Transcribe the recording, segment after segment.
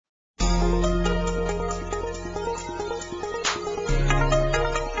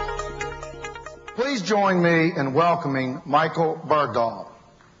please join me in welcoming Michael Bergdahl.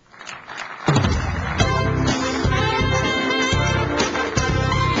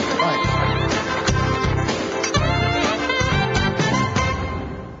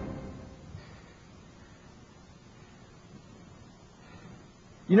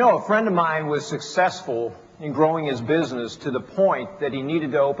 You know, a friend of mine was successful in growing his business to the point that he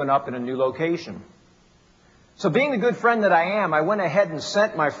needed to open up in a new location. So being the good friend that I am, I went ahead and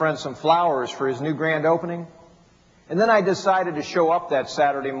sent my friend some flowers for his new grand opening. And then I decided to show up that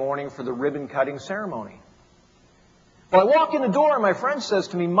Saturday morning for the ribbon cutting ceremony. Well, I walk in the door and my friend says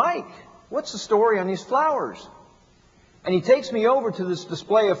to me, "Mike, what's the story on these flowers?" And he takes me over to this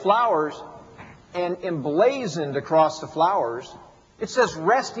display of flowers, and emblazoned across the flowers, it says,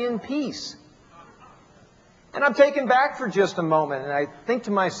 "Rest in peace." And I'm taken back for just a moment, and I think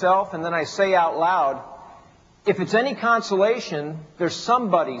to myself, and then I say out loud, if it's any consolation, there's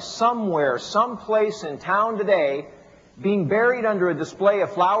somebody, somewhere, someplace in town today being buried under a display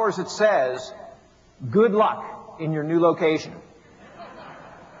of flowers that says, "Good luck in your new location."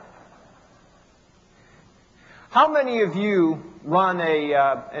 How many of you run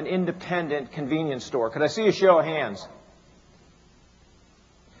an independent convenience store? Could I see a show of hands?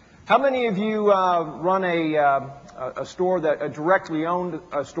 How many of you run a store a directly owned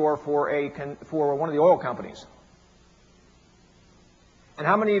store for one of the oil companies? And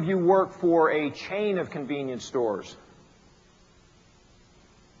how many of you work for a chain of convenience stores?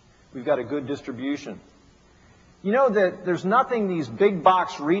 We've got a good distribution. You know that there's nothing these big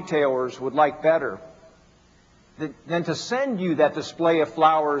box retailers would like better than to send you that display of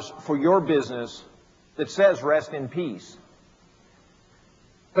flowers for your business that says "Rest in peace."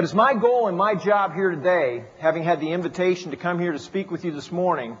 But it's my goal and my job here today, having had the invitation to come here to speak with you this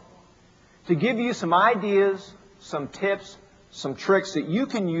morning, to give you some ideas, some tips, some tricks that you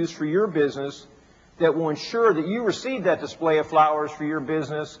can use for your business that will ensure that you receive that display of flowers for your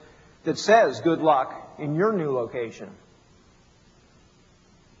business that says "Good luck" in your new location.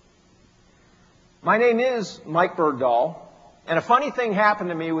 My name is Mike Bergdahl, and a funny thing happened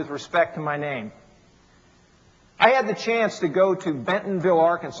to me with respect to my name. I had the chance to go to Bentonville,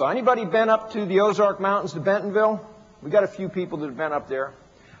 Arkansas. Anybody been up to the Ozark Mountains to Bentonville? We got a few people that have been up there.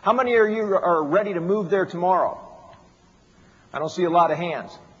 How many of you are ready to move there tomorrow? I don't see a lot of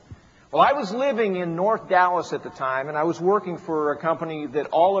hands. Well, I was living in North Dallas at the time, and I was working for a company that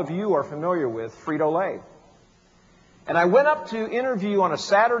all of you are familiar with, Frito-Lay. And I went up to interview on a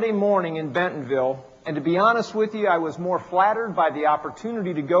Saturday morning in Bentonville, and to be honest with you, I was more flattered by the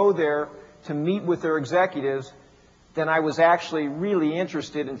opportunity to go there to meet with their executives than I was actually really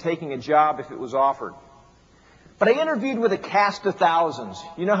interested in taking a job if it was offered. But I interviewed with a cast of thousands.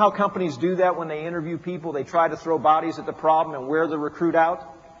 You know how companies do that when they interview people? They try to throw bodies at the problem and wear the recruit out.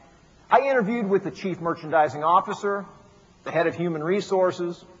 I interviewed with the chief merchandising officer, the head of human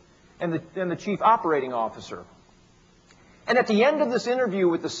resources, and the chief operating officer. And at the end of this interview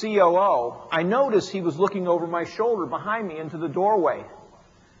with the COO, I noticed he was looking over my shoulder behind me into the doorway.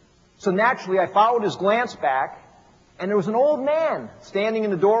 So naturally, I followed his glance back, and there was an old man standing in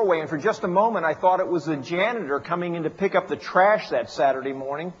the doorway, and for just a moment I thought it was the janitor coming in to pick up the trash that Saturday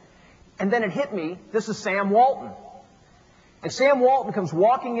morning. And then it hit me, this is Sam Walton. And Sam Walton comes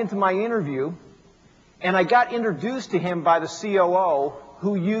walking into my interview, and I got introduced to him by the COO,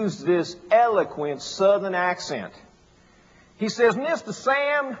 who used this eloquent southern accent. He says, "Mr.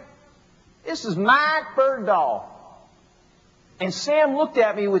 Sam, this is Mike Bergdahl." And Sam looked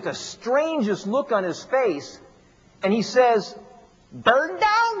at me with the strangest look on his face, and he says, "Bird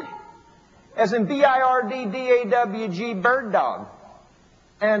dog?" As in B-I-R-D-D-A-W-G, bird dog.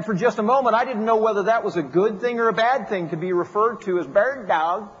 And for just a moment, I didn't know whether that was a good thing or a bad thing to be referred to as bird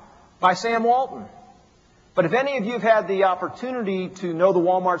dog by Sam Walton. But if any of you have had the opportunity to know the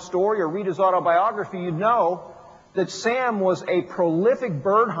Walmart story or read his autobiography, you'd know that Sam was a prolific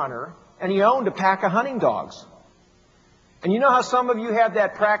bird hunter, and he owned a pack of hunting dogs. And you know how some of you have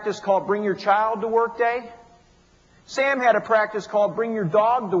that practice called Bring Your Child to Work Day? Sam had a practice called Bring Your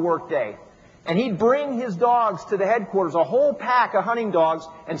Dog to Work Day. And he'd bring his dogs to the headquarters, a whole pack of hunting dogs,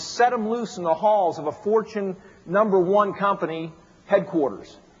 and set them loose in the halls of a Fortune #1 company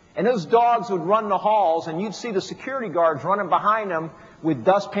headquarters. And those dogs would run the halls, and you'd see the security guards running behind them with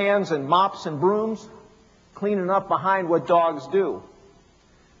dustpans and mops and brooms, cleaning up behind what dogs do.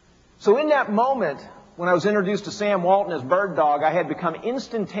 So in that moment, when I was introduced to Sam Walton as Bird Dog, I had become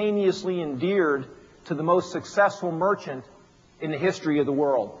instantaneously endeared to the most successful merchant in the history of the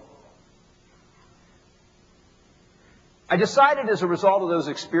world. I decided as a result of those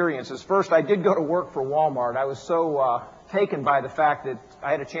experiences, first I did go to work for Walmart. I was so taken by the fact that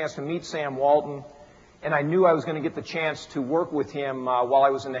I had a chance to meet Sam Walton and I knew I was going to get the chance to work with him while I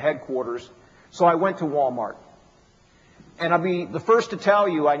was in the headquarters. So I went to Walmart. And I'll be the first to tell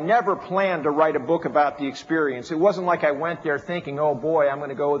you, I never planned to write a book about the experience. It wasn't like I went there thinking, oh boy, I'm going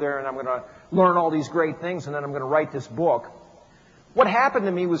to go there and I'm going to learn all these great things and then I'm going to write this book. What happened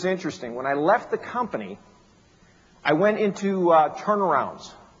to me was interesting. When I left the company, I went into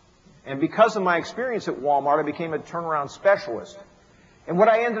turnarounds. And because of my experience at Walmart, I became a turnaround specialist. And what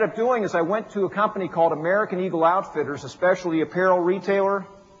I ended up doing is I went to a company called American Eagle Outfitters, a specialty apparel retailer.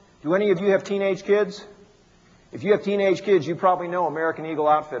 Do any of you have teenage kids? If you have teenage kids, you probably know American Eagle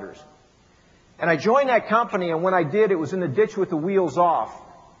Outfitters. And I joined that company, and when I did, it was in the ditch with the wheels off.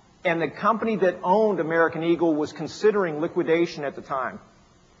 And the company that owned American Eagle was considering liquidation at the time.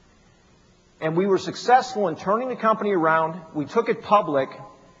 And we were successful in turning the company around. We took it public.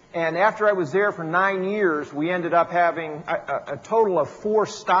 And after I was there for 9 years, we ended up having a total of 4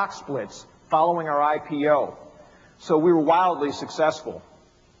 stock splits following our IPO. So we were wildly successful.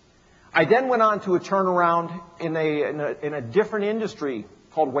 I then went on to a turnaround in a different industry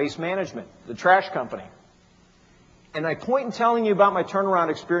called waste management, the trash company. And my point in telling you about my turnaround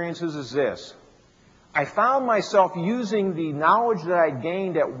experiences is this. I found myself using the knowledge that I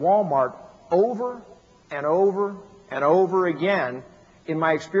gained at Walmart over and over and over again in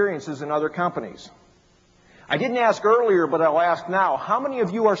my experiences in other companies. I didn't ask earlier, but I'll ask now, how many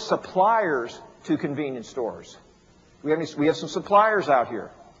of you are suppliers to convenience stores? We have some suppliers out here.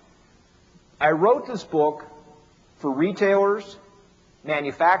 I wrote this book for retailers,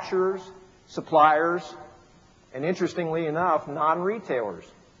 manufacturers, suppliers, and interestingly enough, non-retailers.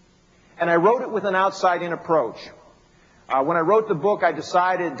 And I wrote it with an outside-in approach. When I wrote the book, I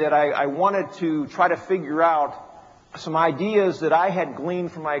decided that I wanted to try to figure out some ideas that I had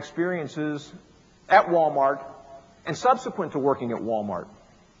gleaned from my experiences at Walmart and subsequent to working at Walmart.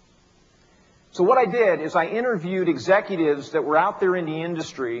 So what I did is I interviewed executives that were out there in the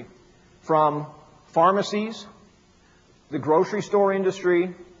industry from pharmacies, the grocery store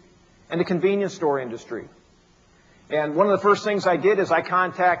industry, and the convenience store industry. And one of the first things I did is I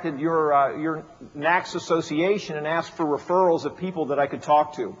contacted your NACS association and asked for referrals of people that I could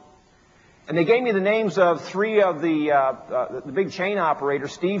talk to. And they gave me the names of 3 of the big chain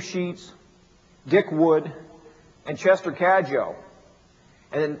operators, Steve Sheets, Dick Wood, and Chester Cadjo.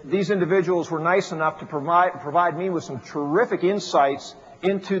 And these individuals were nice enough to provide me with some terrific insights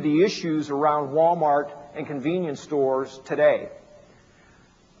into the issues around Walmart and convenience stores today.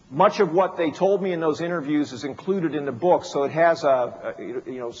 Much of what they told me in those interviews is included in the book, so it has a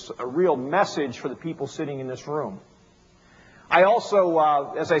real message for the people sitting in this room. I also,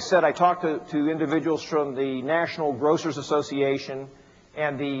 as I said, I talked to individuals from the National Grocers Association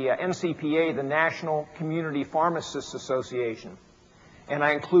and the NCPA, the National Community Pharmacists Association, and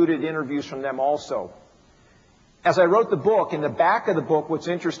I included interviews from them also. As I wrote the book, in the back of the book, what's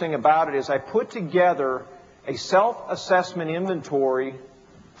interesting about it is I put together a self-assessment inventory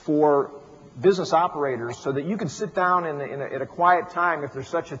for business operators so that you can sit down at a quiet time, if there's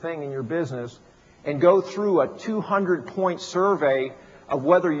such a thing in your business, and go through a 200-point survey of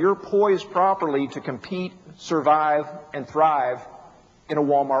whether you're poised properly to compete, survive, and thrive in a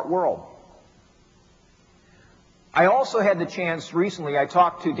Walmart world. I also had the chance recently, I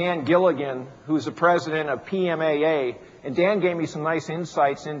talked to Dan Gilligan, who's the president of PMAA, and Dan gave me some nice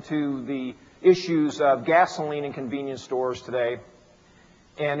insights into the issues of gasoline in convenience stores today.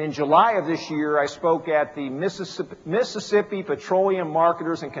 And in July of this year, I spoke at the Mississippi Petroleum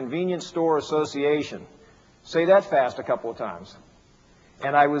Marketers and Convenience Store Association. Say that fast a couple of times.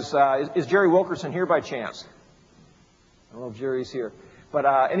 And I was, is Jerry Wilkerson here by chance? I don't know if Jerry's here. But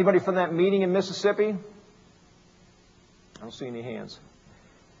anybody from that meeting in Mississippi? I don't see any hands.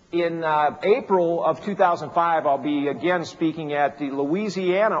 In April of 2005, I'll be again speaking at the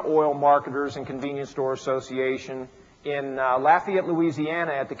Louisiana Oil Marketers and Convenience Store Association in Lafayette,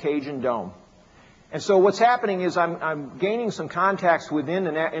 Louisiana at the Cajun Dome. And so what's happening is I'm gaining some contacts within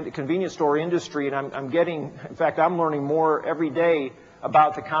the convenience store industry, and I'm learning more every day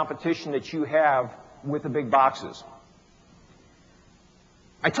about the competition that you have with the big boxes.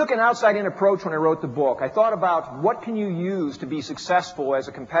 I took an outside-in approach when I wrote the book. I thought about what can you use to be successful as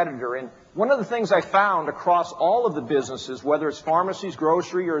a competitor. And one of the things I found across all of the businesses, whether it's pharmacies,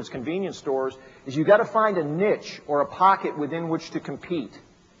 grocery, or it's convenience stores, is you've got to find a niche or a pocket within which to compete.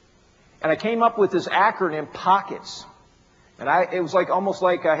 And I came up with this acronym, POCKETS. And it was almost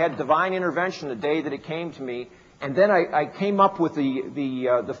like I had divine intervention the day that it came to me. And then I came up with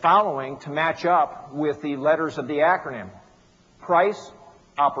the following to match up with the letters of the acronym: price,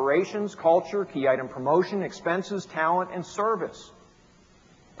 operations, culture, key item promotion, expenses, talent, and service.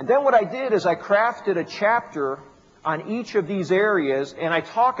 And then what I did is I crafted a chapter on each of these areas, and I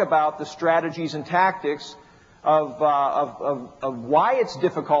talk about the strategies and tactics of why it's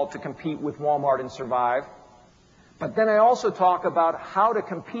difficult to compete with Walmart and survive. But then I also talk about how to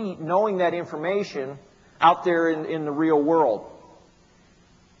compete knowing that information out there in the real world.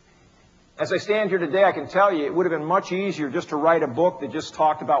 As I stand here today, I can tell you it would have been much easier just to write a book that just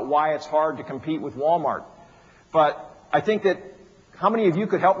talked about why it's hard to compete with Walmart. But I think that how many of you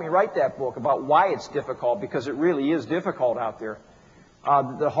could help me write that book about why it's difficult? Because it really is difficult out there.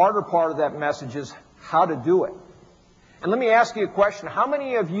 The harder part of that message is how to do it. And let me ask you a question. How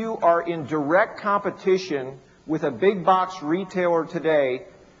many of you are in direct competition with a big box retailer today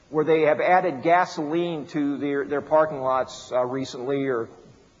where they have added gasoline to their parking lots recently? Or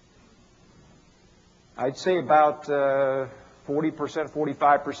I'd say about 40%,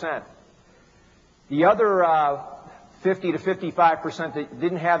 45%. The other 50 to 55% that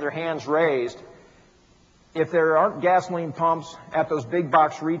didn't have their hands raised, if there aren't gasoline pumps at those big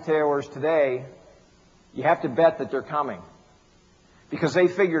box retailers today, you have to bet that they're coming. Because they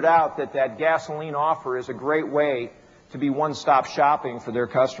figured out that that gasoline offer is a great way to be one-stop shopping for their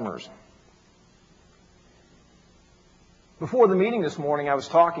customers. Before the meeting this morning, I was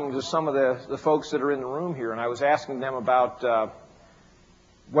talking to some of the folks that are in the room here, and I was asking them about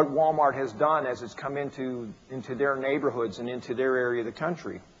what Walmart has done as it's come into their neighborhoods and into their area of the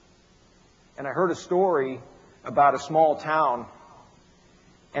country. And I heard a story about a small town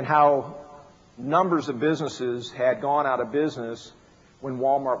and how numbers of businesses had gone out of business when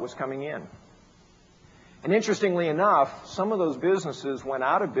Walmart was coming in. And interestingly enough, some of those businesses went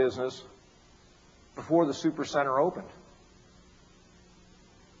out of business before the supercenter opened.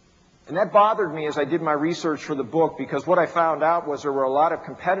 And that bothered me as I did my research for the book, because what I found out was there were a lot of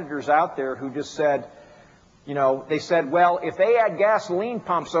competitors out there who just said, you know, they said, well, if they had gasoline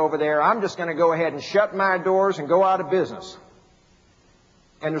pumps over there, I'm just going to go ahead and shut my doors and go out of business.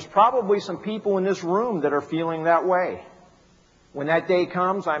 And there's probably some people in this room that are feeling that way. When that day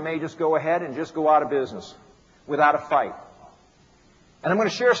comes, I may just go ahead and just go out of business without a fight. And I'm going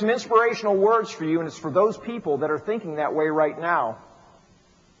to share some inspirational words for you, and it's for those people that are thinking that way right now.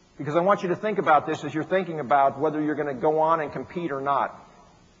 Because I want you to think about this as you're thinking about whether you're going to go on and compete or not.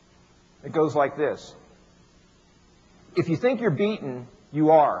 It goes like this. If you think you're beaten,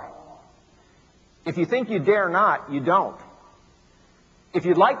 you are. If you think you dare not, you don't. If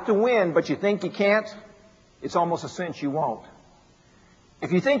you'd like to win but you think you can't, it's almost a cinch you won't.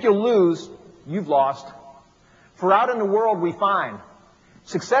 If you think you'll lose, you've lost. For out in the world we find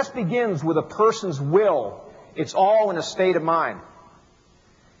success begins with a person's will. It's all in a state of mind.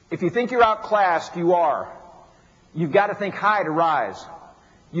 If you think you're outclassed, you are. You've got to think high to rise.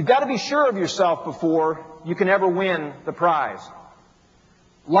 You've got to be sure of yourself before you can ever win the prize.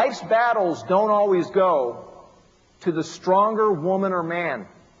 Life's battles don't always go to the stronger woman or man.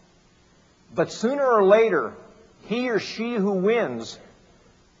 But sooner or later, he or she who wins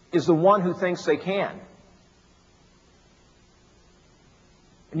is the one who thinks they can.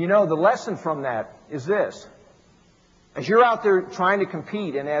 And you know, the lesson from that is this. As you're out there trying to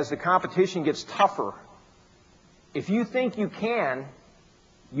compete and as the competition gets tougher, if you think you can,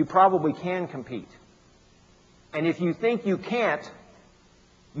 you probably can compete. And if you think you can't,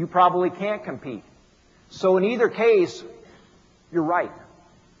 you probably can't compete. So in either case, you're right.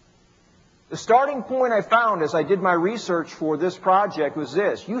 The starting point I found as I did my research for this project was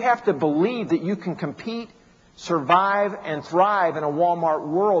this. You have to believe that you can compete, survive, and thrive in a Walmart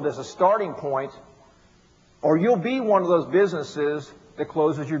world as a starting point, or you'll be one of those businesses that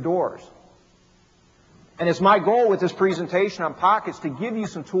closes your doors. And it's my goal with this presentation on Pockets to give you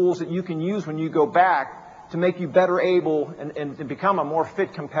some tools that you can use when you go back to make you better able and to become a more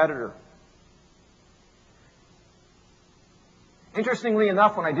fit competitor. Interestingly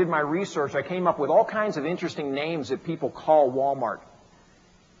enough, when I did my research, I came up with all kinds of interesting names that people call Walmart.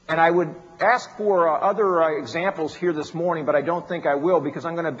 And I would ask for other examples here this morning, but I don't think I will, because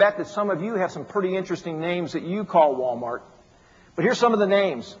I'm going to bet that some of you have some pretty interesting names that you call Walmart. But here's some of the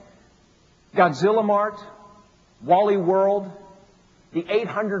names. Godzilla Mart, Wally World, the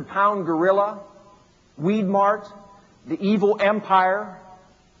 800-pound Gorilla, Weed Mart, the Evil Empire,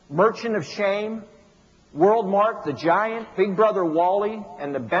 Merchant of Shame, World Mart, the Giant, Big Brother Wally,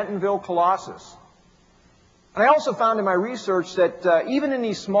 and the Bentonville Colossus. And I also found in my research that even in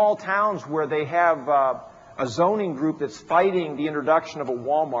these small towns where they have a zoning group that's fighting the introduction of a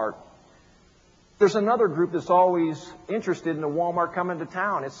Walmart, there's another group that's always interested in a Walmart coming to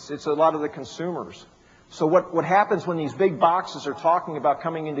town. It's a lot of the consumers. So what happens when these big boxes are talking about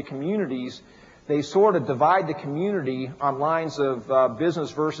coming into communities, they sort of divide the community on lines of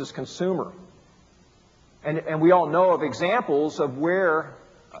business versus consumer. And we all know of examples of where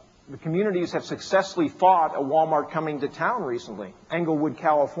the communities have successfully fought a Walmart coming to town recently, Englewood,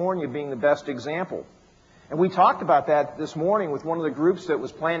 California being the best example. And we talked about that this morning with one of the groups that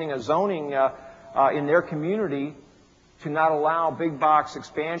was planning a zoning in their community to not allow big box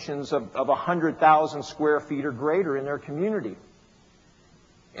expansions of 100,000 square feet or greater in their community.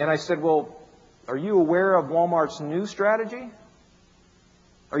 And I said, well, are you aware of Walmart's new strategy?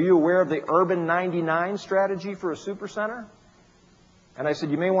 Are you aware of the Urban 99 strategy for a supercenter? And I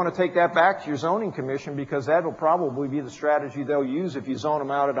said, you may want to take that back to your zoning commission, because that will probably be the strategy they'll use if you zone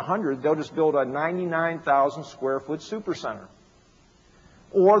them out at 100. They'll just build a 99,000 square foot supercenter.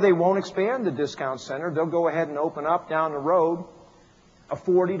 Or they won't expand the discount center. They'll go ahead and open up down the road a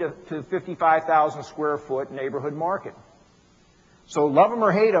 40 to 55,000 square foot neighborhood market. So love them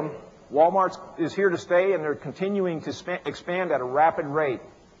or hate them, Walmart is here to stay, and they're continuing to expand at a rapid rate.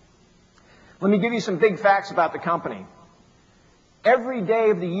 Let me give you some big facts about the company. Every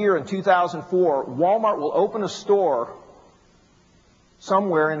day of the year in 2004, Walmart will open a store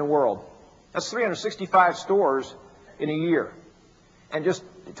somewhere in the world. That's 365 stores in a year. And just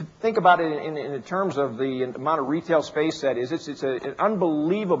to think about it in terms of the amount of retail space that is, it's an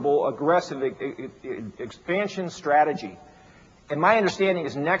unbelievable, aggressive expansion strategy. And my understanding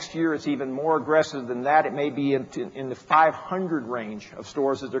is next year it's even more aggressive than that. It may be in the 500 range of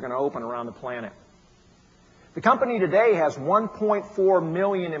stores that they're going to open around the planet. The company today has 1.4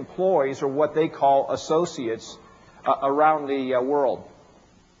 million employees, or what they call associates, around the world.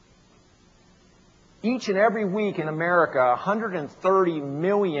 Each and every week in America, 130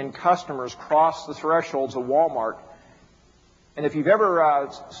 million customers cross the thresholds of Walmart. And if you've ever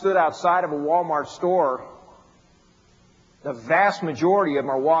stood outside of a Walmart store, the vast majority of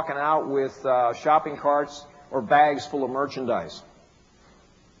them are walking out with shopping carts or bags full of merchandise.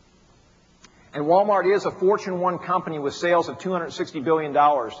 And Walmart is a Fortune 1 company with sales of $260 billion.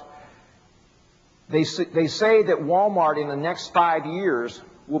 They say that Walmart in the next 5 years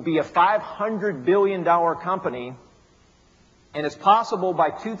will be a $500 billion company, and it's possible by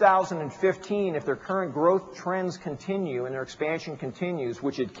 2015, if their current growth trends continue and their expansion continues,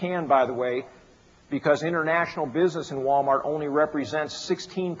 which it can, by the way, because international business in Walmart only represents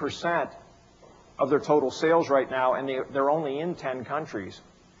 16% of their total sales right now, and they're only in 10 countries.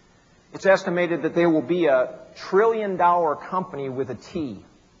 It's estimated that they will be a $1 trillion company with a T.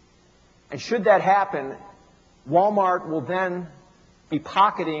 And should that happen, Walmart will then be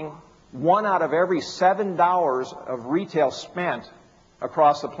pocketing 1 out of every $7 of retail spent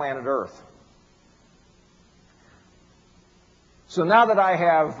across the planet Earth. So now that I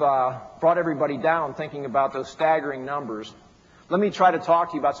have brought everybody down thinking about those staggering numbers, let me try to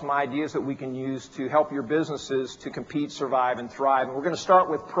talk to you about some ideas that we can use to help your businesses to compete, survive, and thrive. And we're going to start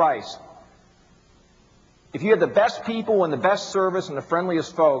with price. If you have the best people and the best service and the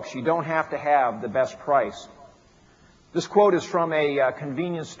friendliest folks, you don't have to have the best price. This quote is from a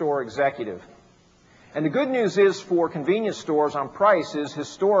convenience store executive. And the good news is for convenience stores on price is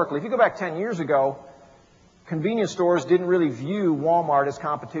historically, if you go back 10 years ago, convenience stores didn't really view Walmart as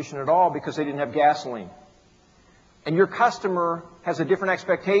competition at all because they didn't have gasoline. And your customer has a different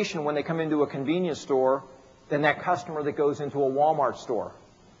expectation when they come into a convenience store than that customer that goes into a Walmart store.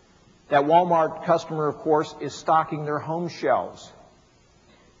 That Walmart customer, of course, is stocking their home shelves.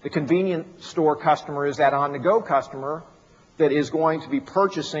 The convenience store customer is that on-the-go customer that is going to be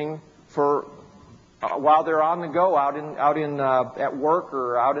purchasing for while they're on the go at work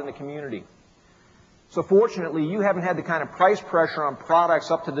or out in the community. So fortunately, you haven't had the kind of price pressure on products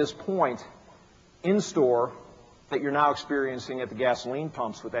up to this point in store that you're now experiencing at the gasoline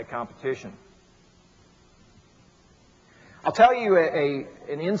pumps with that competition. I'll tell you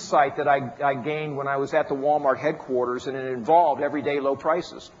an insight that I gained when I was at the Walmart headquarters, and it involved everyday low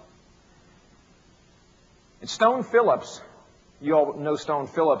prices. And Stone Phillips, you all know Stone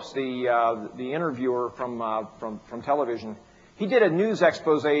Phillips, the interviewer from television, he did a news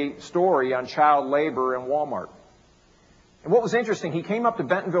expose story on child labor in Walmart. And what was interesting, he came up to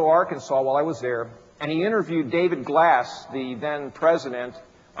Bentonville, Arkansas while I was there, and he interviewed David Glass, the then president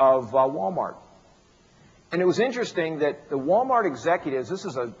of Walmart. And it was interesting that the Walmart executives, this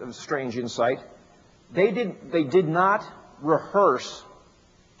is a strange insight, they did not rehearse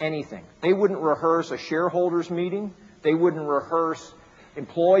anything. They wouldn't rehearse a shareholders meeting. They wouldn't rehearse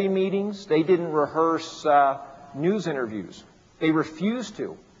employee meetings. They didn't rehearse news interviews. They refused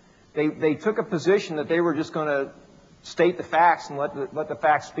to. They took a position that they were just going to state the facts and let the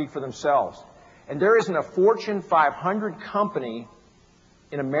facts speak for themselves. And there isn't a Fortune 500 company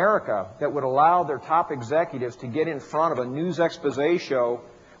in America that would allow their top executives to get in front of a news expose show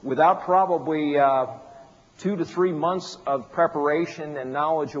without probably 2 to 3 months of preparation and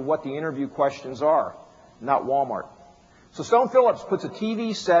knowledge of what the interview questions are. Not Walmart. So Stone Phillips puts a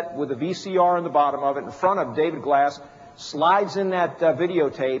TV set with a VCR in the bottom of it in front of David Glass, slides in that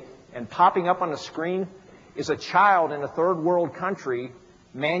videotape, and popping up on the screen is a child in a third world country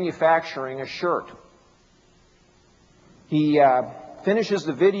manufacturing a shirt. He finishes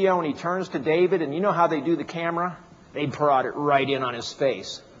the video and he turns to David, and you know how they do the camera? They brought it right in on his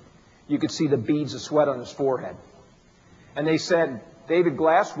face. You could see the beads of sweat on his forehead. And they said, David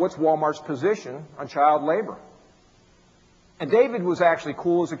Glass, what's Walmart's position on child labor? And David was actually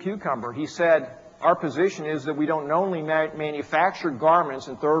cool as a cucumber. He said, our position is that we don't only manufacture garments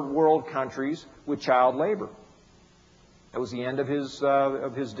in third world countries with child labor. That was the end of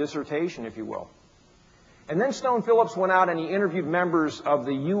his dissertation, if you will. And then Stone Phillips went out and he interviewed members of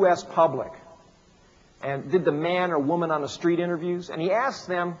the U.S. public and did the man or woman on the street interviews. And he asked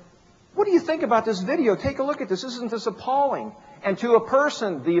them, what do you think about this video? Take a look at this. Isn't this appalling? And to a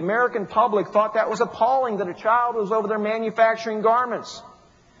person, the American public thought that was appalling, that a child was over there manufacturing garments.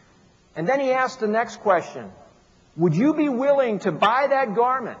 And then he asked the next question. Would you be willing to buy that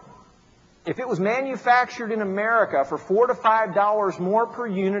garment if it was manufactured in America for $4 to $5 more per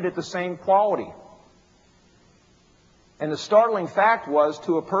unit at the same quality? And the startling fact was,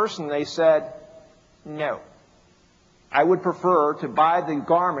 to a person, they said, no. I would prefer to buy the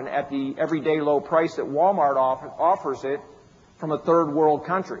garment at the everyday low price that Walmart offers it from a third world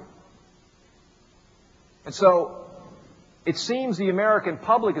country. And so it seems the American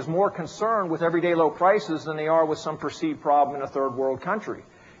public is more concerned with everyday low prices than they are with some perceived problem in a third world country.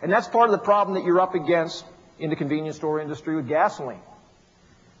 And that's part of the problem that you're up against in the convenience store industry with gasoline.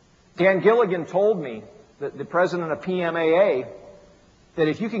 Dan Gilligan told me, the president of PMAA, that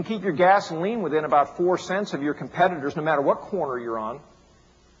if you can keep your gasoline within about 4 cents of your competitors, no matter what corner you're on,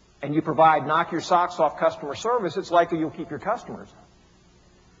 and you provide knock your socks off customer service, it's likely you'll keep your customers.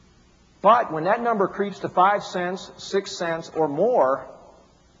 But when that number creeps to 5 cents, 6 cents, or more,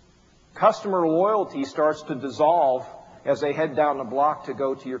 customer loyalty starts to dissolve as they head down the block to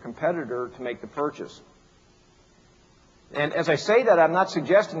go to your competitor to make the purchase. And as I say that, I'm not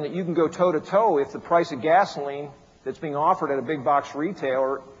suggesting that you can go toe-to-toe if the price of gasoline that's being offered at a big box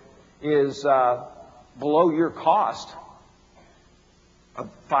retailer is below your cost of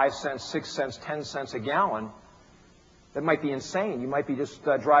 5 cents, 6 cents, 10 cents a gallon. That might be insane. You might be just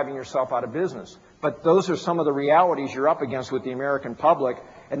driving yourself out of business. But those are some of the realities you're up against with the American public,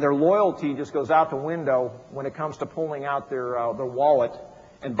 and their loyalty just goes out the window when it comes to pulling out their wallet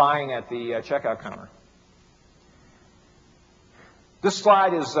and buying at the checkout counter. This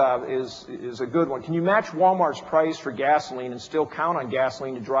slide is a good one. Can you match Walmart's price for gasoline and still count on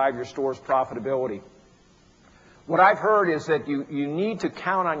gasoline to drive your store's profitability? What I've heard is that you need to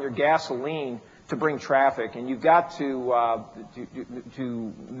count on your gasoline to bring traffic, and you've got to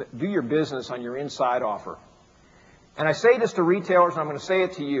do your business on your inside offer. And I say this to retailers, and I'm going to say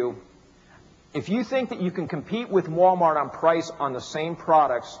it to you. If you think that you can compete with Walmart on price on the same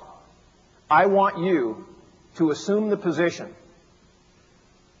products, I want you to assume the position.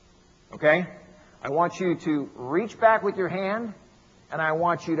 Okay? I want you to reach back with your hand, and I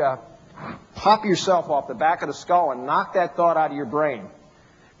want you to pop yourself off the back of the skull and knock that thought out of your brain.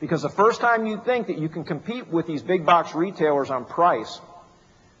 Because the first time you think that you can compete with these big box retailers on price,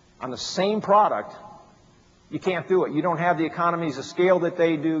 on the same product, you can't do it. You don't have the economies of scale that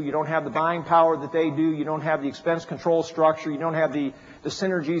they do. You don't have the buying power that they do. You don't have the expense control structure. You don't have the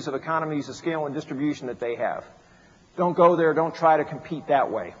synergies of economies of scale and distribution that they have. Don't go there. Don't try to compete that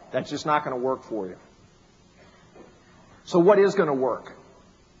way. That's just not going to work for you. So what is going to work?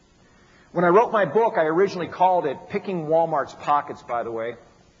 When I wrote my book, I originally called it Picking Walmart's Pockets, by the way,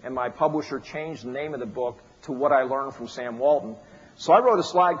 and my publisher changed the name of the book to What I Learned from Sam Walton. So I wrote a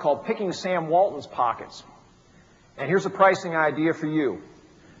slide called Picking Sam Walton's Pockets. And here's a pricing idea for you.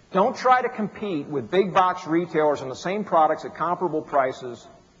 Don't try to compete with big box retailers on the same products at comparable prices.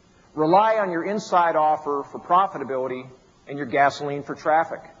 Rely on your inside offer for profitability and your gasoline for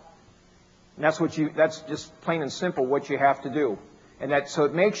traffic. And that's just plain and simple what you have to do. And so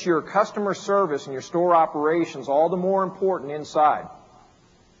it makes your customer service and your store operations all the more important inside.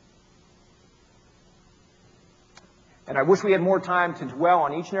 And I wish we had more time to dwell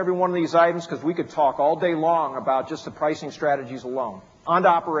on each and every one of these items, because we could talk all day long about just the pricing strategies alone. On to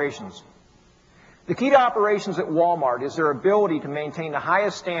operations. The key to operations at Walmart is their ability to maintain the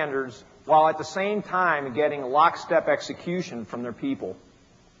highest standards while at the same time getting lockstep execution from their people.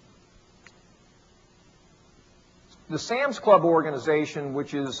 The Sam's Club organization,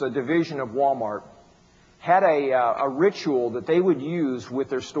 which is a division of Walmart, had a ritual that they would use with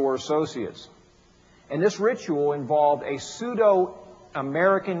their store associates. And this ritual involved a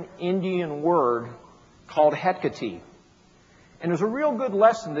pseudo-American Indian word called Hecate. And there's a real good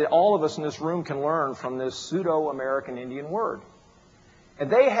lesson that all of us in this room can learn from this pseudo-American Indian word. And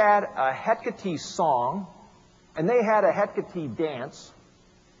they had a Hecate song, and they had a Hecate dance.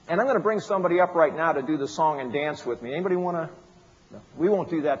 And I'm going to bring somebody up right now to do the song and dance with me. Anybody want to? No, we won't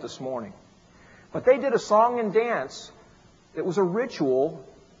do that this morning. But they did a song and dance that was a ritual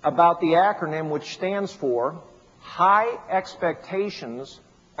about the acronym, which stands for High Expectations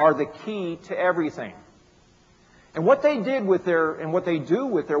Are the Key to Everything. And what they did with their, and what they do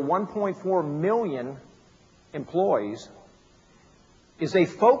with their 1.4 million employees is they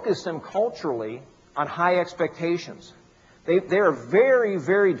focus them culturally on high expectations. They're a very,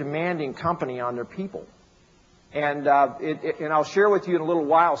 very demanding company on their people. And I'll share with you in a little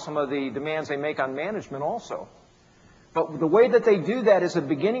while some of the demands they make on management also. But the way that they do that as a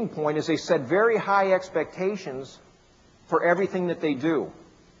beginning point is they set very high expectations for everything that they do.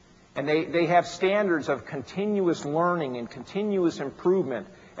 And they have standards of continuous learning and continuous improvement.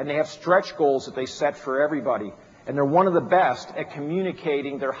 And they have stretch goals that they set for everybody. And they're one of the best at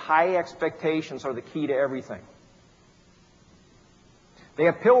communicating their high expectations are the key to everything. They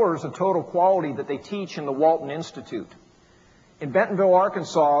have pillars of total quality that they teach in the Walton Institute. In Bentonville,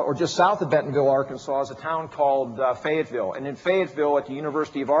 Arkansas, or just south of Bentonville, Arkansas, is a town called Fayetteville. And in Fayetteville, at the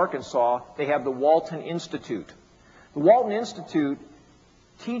University of Arkansas, they have the Walton Institute. The Walton Institute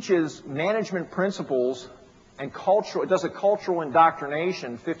teaches management principles and cultural, it does a cultural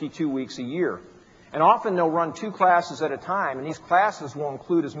indoctrination 52 weeks a year. And often they'll run 2 classes at a time, and these classes will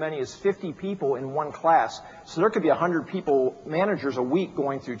include as many as 50 people in one class. So there could be 100 people, managers a week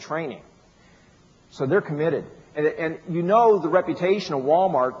going through training. So they're committed. And you know the reputation of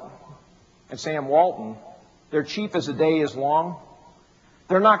Walmart and Sam Walton. They're cheap as a day is long.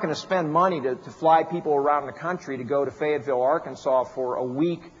 They're not going to spend money to fly people around the country to go to Fayetteville, Arkansas for a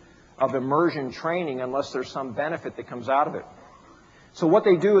week of immersion training unless there's some benefit that comes out of it. So what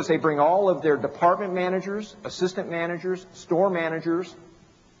they do is they bring all of their department managers, assistant managers, store managers,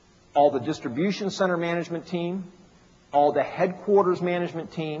 all the distribution center management team, all the headquarters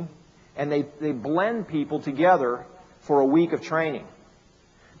management team, and they blend people together for a week of training.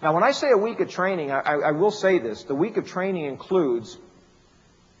 Now, when I say a week of training, I will say this. The week of training includes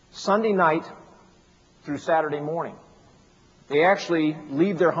Sunday night through Saturday morning. They actually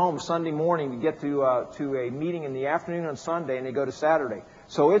leave their home Sunday morning to get to a meeting in the afternoon on Sunday, and they go to Saturday.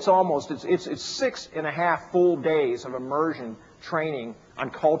 So it's 6.5 full days of immersion training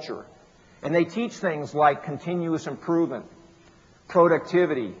on culture. And they teach things like continuous improvement,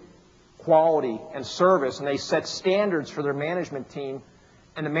 productivity, quality, and service, and they set standards for their management team,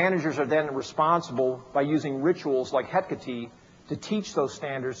 and the managers are then responsible by using rituals like Hecate to teach those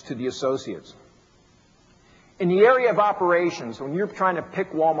standards to the associates. In the area of operations, when you're trying to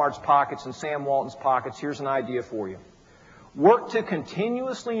pick Walmart's pockets and Sam Walton's pockets, here's an idea for you. Work to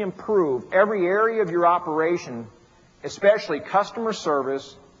continuously improve every area of your operation, especially customer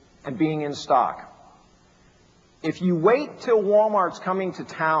service and being in stock. If you wait till Walmart's coming to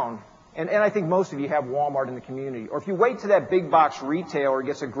town, and I think most of you have Walmart in the community, or if you wait till that big box retailer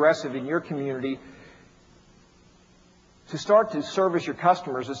gets aggressive in your community to start to service your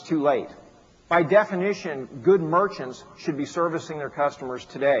customers, it's too late. By definition, good merchants should be servicing their customers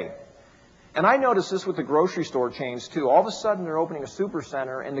today. And I notice this with the grocery store chains, too. All of a sudden, they're opening a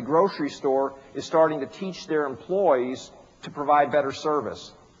supercenter, and the grocery store is starting to teach their employees to provide better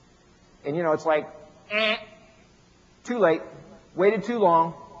service. And, you know, it's like, too late, waited too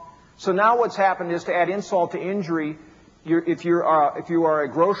long. So now what's happened is, to add insult to injury, if you are a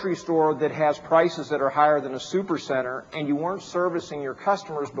grocery store that has prices that are higher than a supercenter, and you weren't servicing your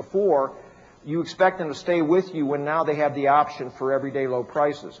customers before, you expect them to stay with you when now they have the option for everyday low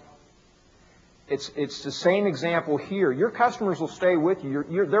prices. It's the same example here. Your customers will stay with you.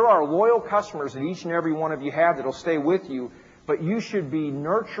 There are loyal customers that each and every one of you have that will stay with you, but you should be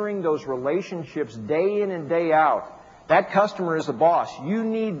nurturing those relationships day in and day out. That customer is the boss. You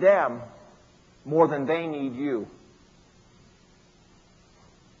need them more than they need you.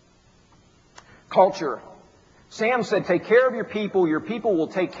 Culture. Sam said, take care of your people will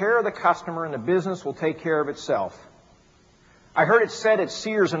take care of the customer, and the business will take care of itself. I heard it said at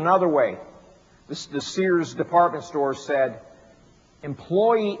Sears another way. The Sears department store said,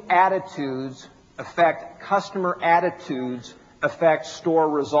 employee attitudes affect customer attitudes, affect store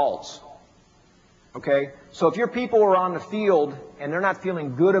results. Okay? So if your people are on the field and they're not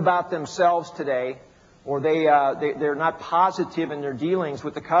feeling good about themselves today, or they're not positive in their dealings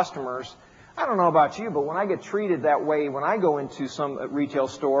with the customers. I don't know about you, but when I get treated that way when I go into some retail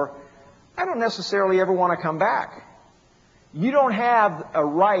store, I don't necessarily ever want to come back. You don't have a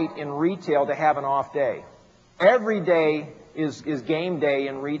right in retail to have an off day. Every day is game day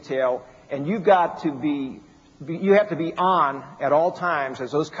in retail, and you have to be on at all times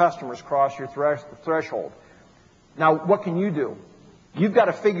as those customers cross your threshold. Now, what can you do? You've got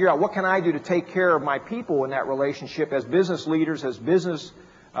to figure out, what can I do to take care of my people in that relationship as business leaders, as business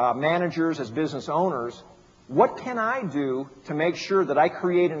managers, as business owners. What can I do to make sure that I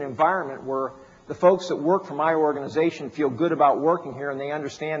create an environment where the folks that work for my organization feel good about working here and they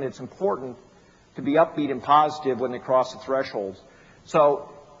understand it's important to be upbeat and positive when they cross the thresholds?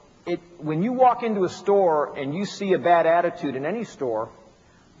 So when you walk into a store and you see a bad attitude in any store,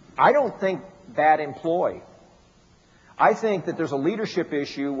 I don't think bad employee. I think that there's a leadership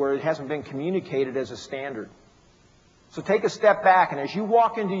issue where it hasn't been communicated as a standard. So take a step back, and as you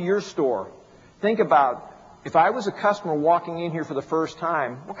walk into your store, think about, if I was a customer walking in here for the first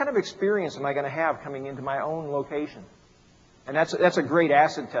time, what kind of experience am I going to have coming into my own location? And that's a great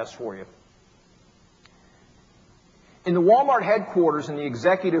acid test for you. In the Walmart headquarters in the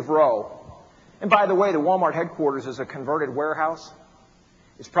executive row, and by the way, the Walmart headquarters is a converted warehouse.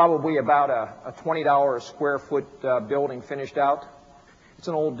 It's probably about a $20 a square foot building finished out. It's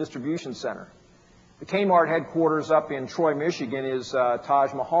an old distribution center. The Kmart headquarters up in Troy, Michigan is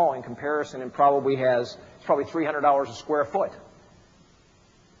Taj Mahal in comparison, and it's probably $300 a square foot.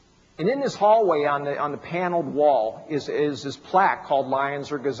 And in this hallway on the paneled wall is this plaque called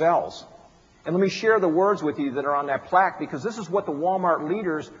Lions or Gazelles. And let me share the words with you that are on that plaque, because this is what the Walmart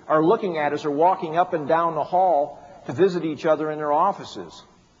leaders are looking at as they're walking up and down the hall to visit each other in their offices.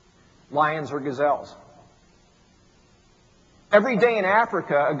 Lions or gazelles. Every day in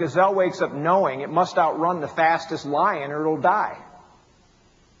Africa, a gazelle wakes up knowing it must outrun the fastest lion or it'll die.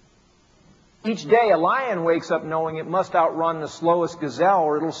 Each day, a lion wakes up knowing it must outrun the slowest gazelle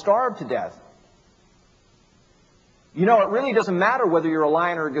or it'll starve to death. You know, it really doesn't matter whether you're a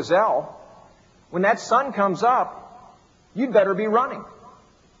lion or a gazelle. When that sun comes up, you'd better be running.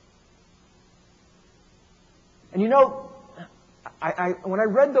 And you know, when I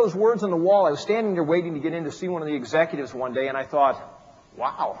read those words on the wall, I was standing there waiting to get in to see one of the executives one day, and I thought,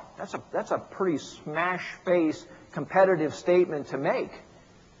 wow, that's a pretty smash-face competitive statement to make.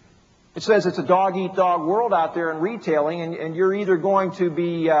 It says it's a dog-eat-dog world out there in retailing, and you're either going to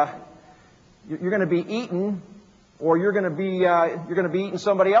be you're going to be eaten, or you're going to be eating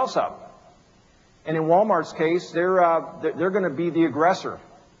somebody else up. And in Walmart's case, they're going to be the aggressor.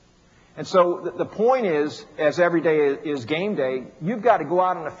 And so the point is, as every day is game day, you've got to go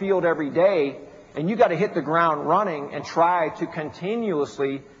out on the field every day, and you've got to hit the ground running and try to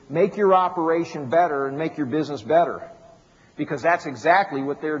continuously make your operation better and make your business better, because that's exactly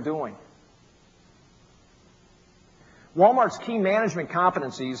what they're doing. Walmart's key management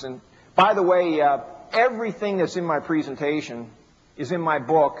competencies, and by the way, everything that's in my presentation is in my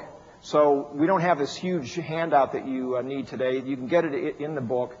book, so we don't have this huge handout that you need today. You can get it in the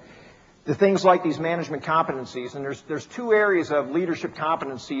book. The things like these management competencies, and there's two areas of leadership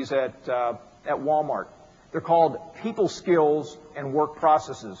competencies at Walmart. They're called people skills and work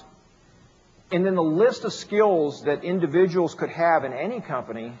processes. And then the list of skills that individuals could have in any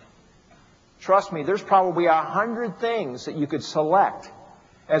company, trust me, there's probably 100 things that you could select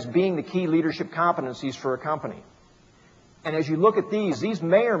as being the key leadership competencies for a company. And as you look at these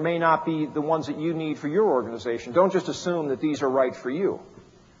may or may not be the ones that you need for your organization. Don't just assume that these are right for you,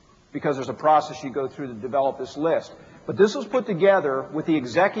 because there's a process you go through to develop this list. But this was put together with the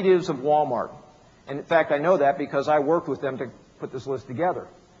executives of Walmart. And in fact, I know that because I worked with them to put this list together.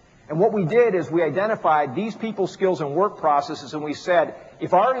 And what we did is we identified these people skills and work processes, and we said,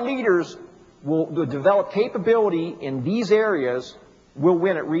 if our leaders will develop capability in these areas, we'll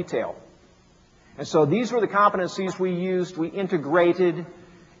win at retail. And so these were the competencies we used. We integrated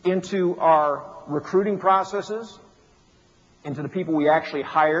into our recruiting processes, into the people we actually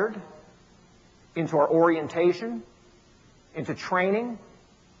hired, into our orientation, into training,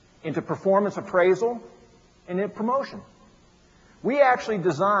 into performance appraisal, and into promotion. We actually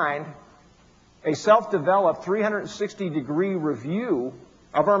designed a self-developed 360-degree review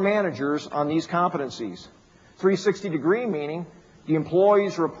of our managers on these competencies. 360-degree meaning the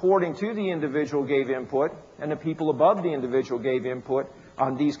employees reporting to the individual gave input, and the people above the individual gave input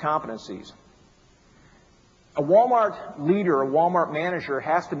on these competencies. A Walmart leader, a Walmart manager,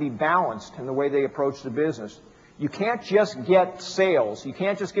 has to be balanced in the way they approach the business. You can't just get sales. You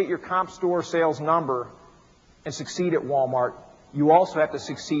can't just get your comp store sales number and succeed at Walmart. You also have to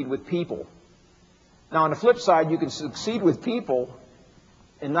succeed with people. Now, on the flip side, you can succeed with people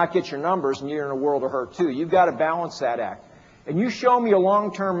and not get your numbers, and you're in a world of hurt too. You've got to balance that act. And you show me a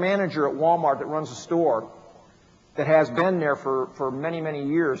long-term manager at Walmart that runs a store that has been there for many, many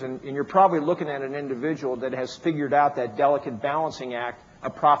years, and you're probably looking at an individual that has figured out that delicate balancing act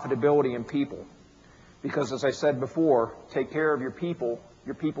of profitability and people. Because, as I said before, take care of your people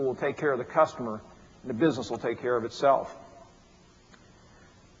will take care of the customer, and the business will take care of itself.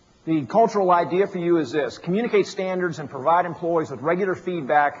 The cultural idea for you is this: communicate standards and provide employees with regular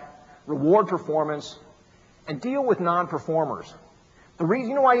feedback, reward performance, and deal with non-performers. The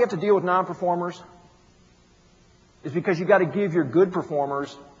reason, you know why you have to deal with non-performers? Is because you've got to give your good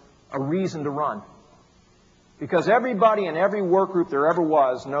performers a reason to run. Because everybody in every work group there ever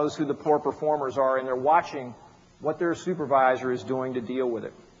was knows who the poor performers are, and they're watching what their supervisor is doing to deal with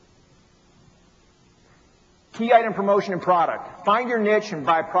it. Key item promotion and product. Find your niche and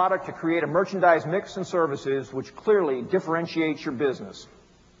buy product to create a merchandise mix and services which clearly differentiates your business.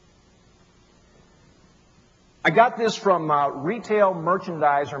 I got this from Retail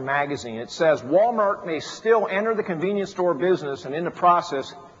Merchandiser magazine. It says, Walmart may still enter the convenience store business and in the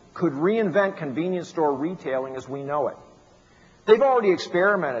process could reinvent convenience store retailing as we know it. They've already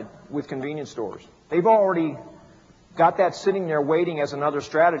experimented with convenience stores. They've already got that sitting there waiting as another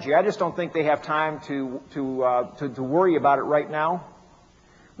strategy. I just don't think they have time to worry about it right now.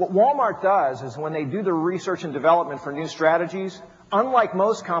 What Walmart does is when they do the research and development for new strategies, unlike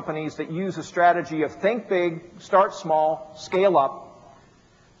most companies that use a strategy of think big, start small, scale up,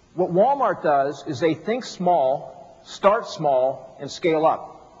 what Walmart does is they think small, start small, and scale up.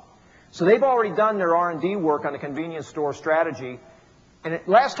 So they've already done their R&D work on the convenience store strategy. And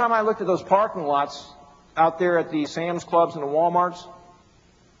last time I looked at those parking lots out there at the Sam's Clubs and the Walmarts,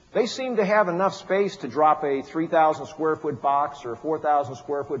 they seem to have enough space to drop a 3,000 square foot box or a 4,000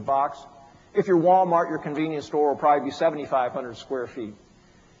 square foot box. If you're Walmart, your convenience store will probably be 7,500 square feet.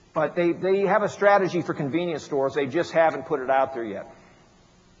 But they have a strategy for convenience stores. They just haven't put it out there yet.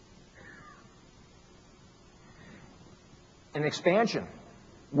 An expansion.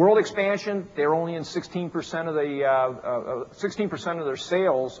 World expansion, they're only in 16% of the 16% of their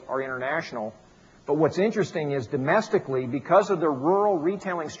sales are international. But what's interesting is domestically, because of their rural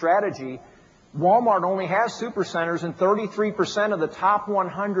retailing strategy, Walmart only has supercenters in 33% of the top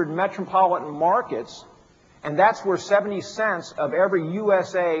 100 metropolitan markets, and that's where 70 cents of every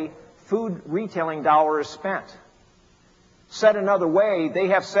USA food retailing dollar is spent. Said another way, they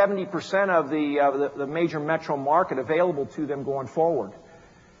have 70% of the major metro market available to them going forward.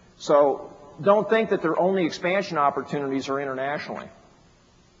 So don't think that their only expansion opportunities are internationally.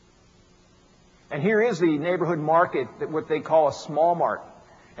 And here is the neighborhood market, what they call a small mart.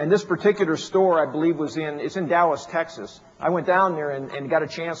 And this particular store, I believe, it's in Dallas, Texas. I went down there and got a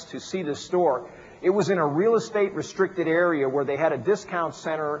chance to see this store. It was in a real estate restricted area where they had a discount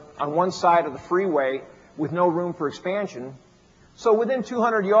center on one side of the freeway with no room for expansion. So within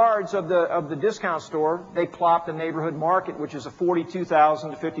 200 yards of the discount store, they plopped the neighborhood market, which is a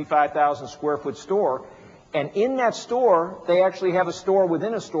 42,000 to 55,000 square foot store. And in that store, they actually have a store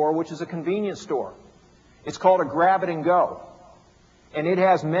within a store, which is a convenience store. It's called a grab it and go. And it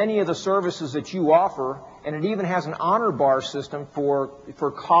has many of the services that you offer, and it even has an honor bar system for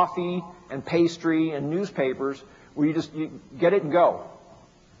coffee and pastry and newspapers where you get it and go.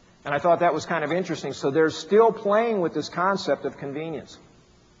 And I thought that was kind of interesting. So they're still playing with this concept of convenience.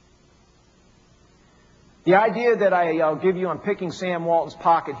 The idea that I'll give you on picking Sam Walton's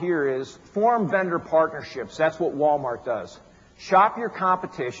pocket here is form vendor partnerships. That's what Walmart does. Shop your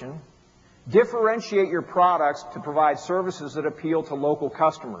competition. Differentiate your products to provide services that appeal to local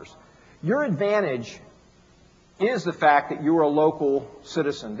customers. Your advantage is the fact that you're a local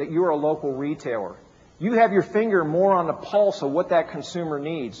citizen, that you're a local retailer. You have your finger more on the pulse of what that consumer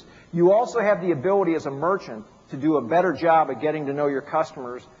needs. You also have the ability as a merchant to do a better job at getting to know your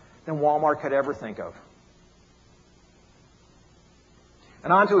customers than Walmart could ever think of.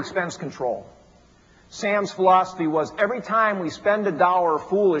 And on to expense control. Sam's philosophy was every time we spend a dollar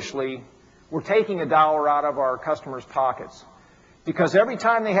foolishly, we're taking a dollar out of our customers' pockets. Because every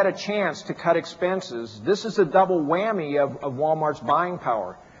time they had a chance to cut expenses, this is a double whammy of Walmart's buying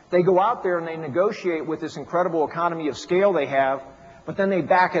power. They go out there and they negotiate with this incredible economy of scale they have, but then they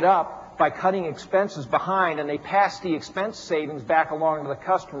back it up by cutting expenses behind, and they pass the expense savings back along to the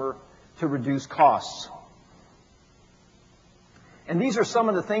customer to reduce costs. And these are some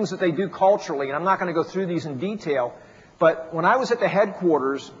of the things that they do culturally, and I'm not going to go through these in detail, but when I was at the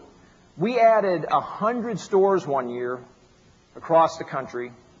headquarters, we added 100 stores one year across the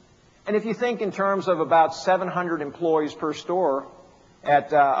country. And if you think in terms of about 700 employees per store,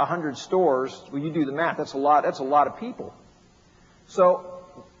 at 100 stores, well, you do the math, that's a lot of people. So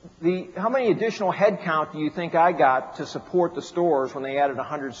how many additional headcount do you think I got to support the stores when they added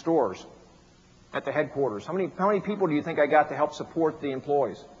 100 stores at the headquarters? How many people do you think I got to help support the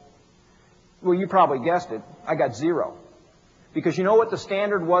employees? Well, you probably guessed it. I got 0. Because you know what the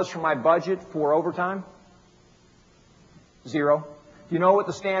standard was for my budget for overtime? 0. Do you know what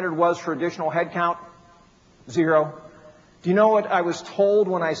the standard was for additional headcount? 0. Do you know what I was told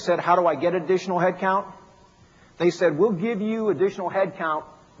when I said, how do I get additional headcount? They said, we'll give you additional headcount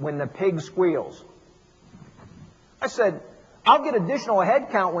when the pig squeals. I said, I'll get additional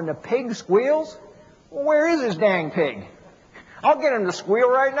headcount when the pig squeals? Well, where is this dang pig? I'll get him to squeal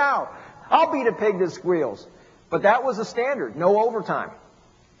right now. I'll beat a pig that squeals. But that was the standard, no overtime.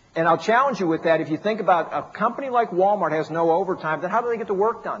 And I'll challenge you with that. If you think about a company like Walmart has no overtime, then how do they get the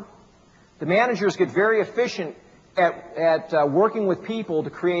work done? The managers get very efficient at working with people to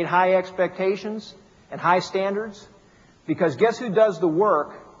create high expectations and high standards, because guess who does the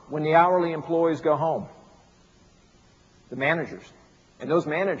work when the hourly employees go home? The managers. And those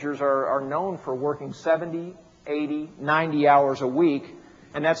managers are known for working 70, 80, 90 hours a week,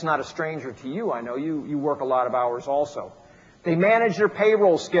 and that's not a stranger to you. I know you work a lot of hours also. They manage their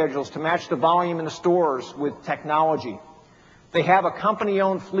payroll schedules to match the volume in the stores with technology. They have a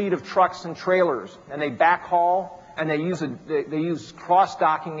company-owned fleet of trucks and trailers, and they backhaul, and they use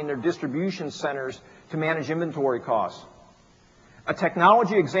cross-docking in their distribution centers to manage inventory costs. A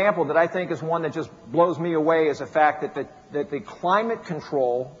technology example that I think is one that just blows me away is the fact that the climate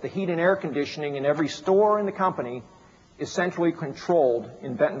control, the heat and air conditioning in every store in the company is centrally controlled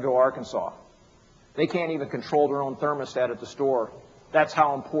in Bentonville, Arkansas. They can't even control their own thermostat at the store. That's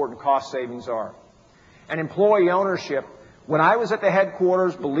how important cost savings are. And employee ownership. When I was at the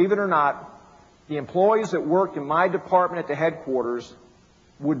headquarters, believe it or not, the employees that worked in my department at the headquarters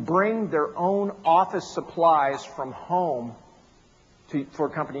would bring their own office supplies from home for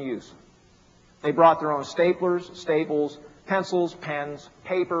company use. They brought their own staplers, staples, pencils, pens,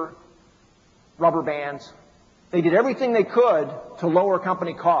 paper, rubber bands. They did everything they could to lower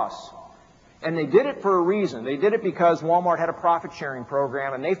company costs. And they did it for a reason. They did it because Walmart had a profit-sharing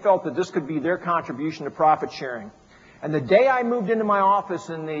program, and they felt that this could be their contribution to profit sharing. And the day I moved into my office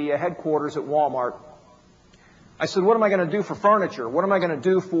in the headquarters at Walmart, I said, what am I going to do for furniture? What am I going to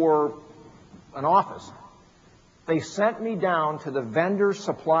do for an office? They sent me down to the vendor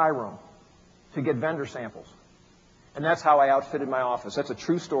supply room to get vendor samples. And that's how I outfitted my office. That's a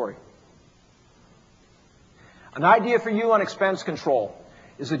true story. An idea for you on expense control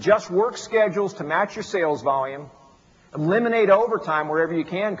is adjust work schedules to match your sales volume. Eliminate overtime wherever you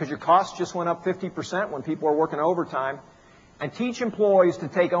can, because your costs just went up 50% when people are working overtime. And teach employees to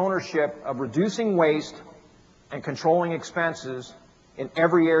take ownership of reducing waste and controlling expenses in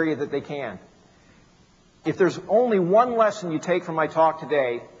every area that they can. If there's only one lesson you take from my talk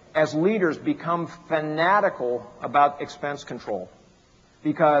today, as leaders, become fanatical about expense control.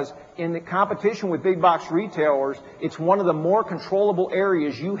 Because in the competition with big box retailers, it's one of the more controllable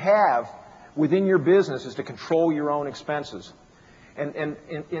areas you have within your business is to control your own expenses. And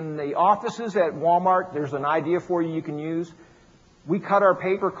in the offices at Walmart, there's an idea for you can use. We cut our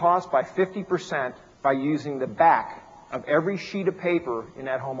paper costs by 50% by using the back of every sheet of paper in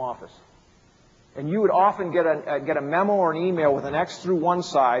that home office. And you would often get a memo or an email with an X through one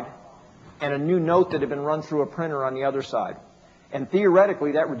side and a new note that had been run through a printer on the other side. And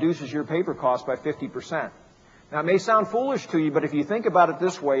theoretically, that reduces your paper cost by 50%. Now, it may sound foolish to you, but if you think about it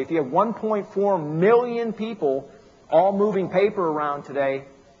this way, if you have 1.4 million people all moving paper around today,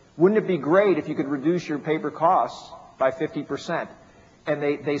 wouldn't it be great if you could reduce your paper costs by 50%? And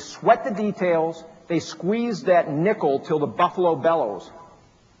they sweat the details. They squeeze that nickel till the buffalo bellows.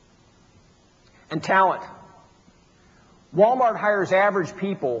 And talent. Walmart hires average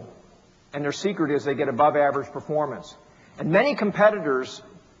people, and their secret is they get above average performance. And many competitors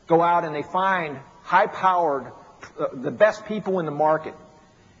go out and they find high-powered, the best people in the market.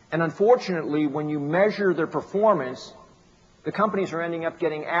 And unfortunately, when you measure their performance, the companies are ending up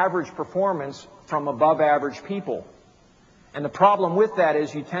getting average performance from above average people. And the problem with that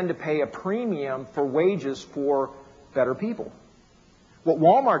is you tend to pay a premium for wages for better people. What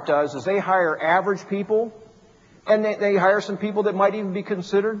Walmart does is they hire average people, and they hire some people that might even be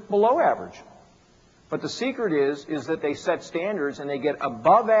considered below average. But the secret is that they set standards and they get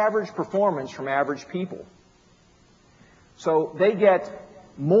above average performance from average people. So they get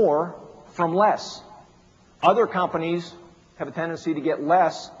more from less. Other companies have a tendency to get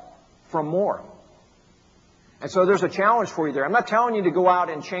less from more. And so there's a challenge for you there. I'm not telling you to go out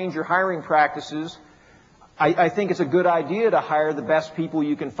and change your hiring practices. I think it's a good idea to hire the best people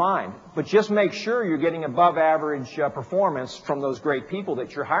you can find, but just make sure you're getting above average performance from those great people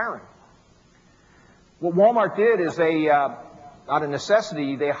that you're hiring. What Walmart did is they, out of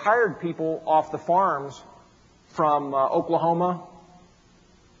necessity, they hired people off the farms from Oklahoma,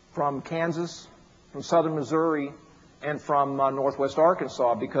 from Kansas, from southern Missouri, and from northwest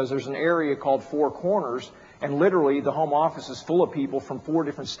Arkansas, because there's an area called Four Corners, and literally the home office is full of people from 4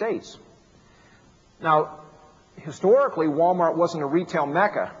 different states. Now, historically, Walmart wasn't a retail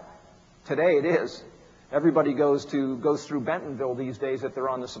mecca. Today it is. Everybody goes through Bentonville these days if they're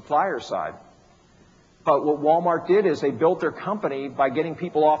on the supplier side. But what Walmart did is they built their company by getting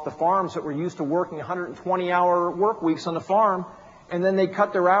people off the farms that were used to working 120-hour work weeks on the farm, and then they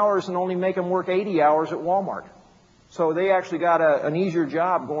cut their hours and only make them work 80 hours at Walmart. So they actually got an easier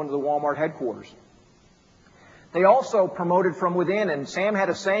job going to the Walmart headquarters. They also promoted from within, and Sam had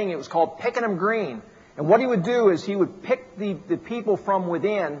a saying, it was called picking them green. And what he would do is he would pick the people from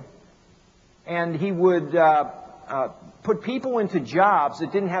within, and he would put people into jobs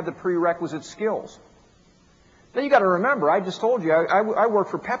that didn't have the prerequisite skills. Now you got to remember, I just told you, I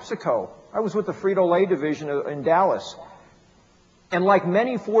worked for PepsiCo. I was with the Frito-Lay division in Dallas. And like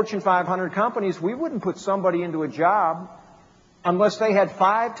many Fortune 500 companies, we wouldn't put somebody into a job unless they had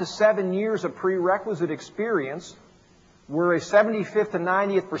 5 to 7 years of prerequisite experience, were a 75th to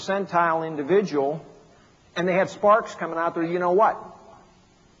 90th percentile individual, and they had sparks coming out there. You know what?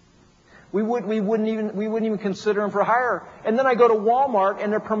 We wouldn't even consider them for hire. And then I go to Walmart,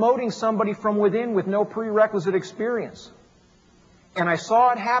 and they're promoting somebody from within with no prerequisite experience. And I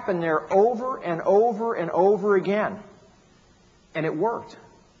saw it happen there over and over and over again. And it worked.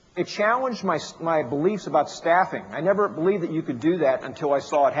 It challenged my beliefs about staffing. I never believed that you could do that until I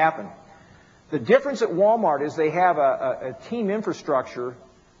saw it happen. The difference at Walmart is they have a team infrastructure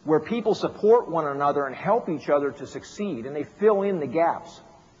where people support one another and help each other to succeed, and they fill in the gaps.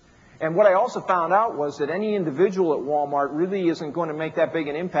 And what I also found out was that any individual at Walmart really isn't going to make that big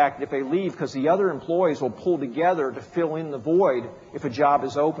an impact if they leave, because the other employees will pull together to fill in the void if a job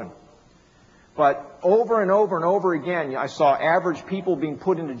is open. But over and over and over again, I saw average people being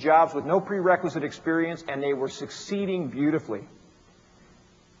put into jobs with no prerequisite experience, and they were succeeding beautifully.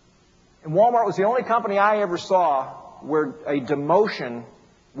 And Walmart was the only company I ever saw where a demotion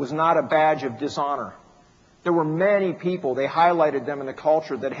was not a badge of dishonor. There were many people, they highlighted them in the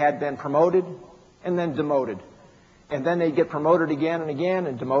culture, that had been promoted and then demoted. And then they'd get promoted again and again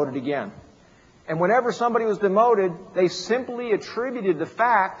and demoted again. And whenever somebody was demoted, they simply attributed the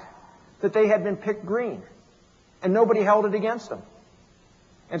fact that they had been picked green. And nobody held it against them.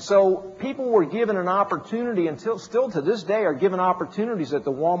 And so people were given an opportunity, and still to this day are given opportunities at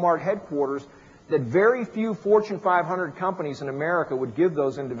the Walmart headquarters that very few Fortune 500 companies in America would give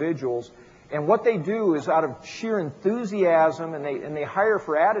those individuals. And what they do is, out of sheer enthusiasm, and they hire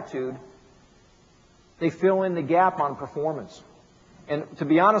for attitude, they fill in the gap on performance. And to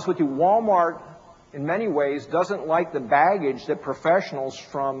be honest with you, Walmart, in many ways, doesn't like the baggage that professionals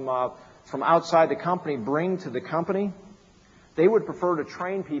from outside the company bring to the company. They would prefer to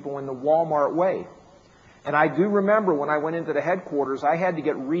train people in the Walmart way. And I do remember when I went into the headquarters, I had to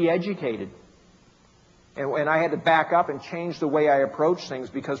get re-educated. And I had to back up and change the way I approach things,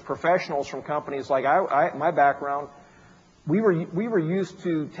 because professionals from companies like my background, we were used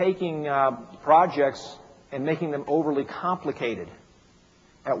to taking projects and making them overly complicated.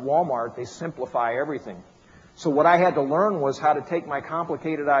 At Walmart, they simplify everything. So what I had to learn was how to take my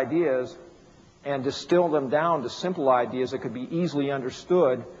complicated ideas and distill them down to simple ideas that could be easily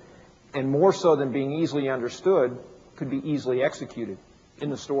understood, and more so than being easily understood, could be easily executed in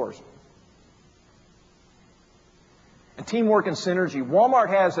the stores. And teamwork and synergy. Walmart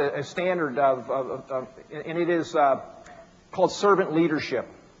has a standard and it is called servant leadership.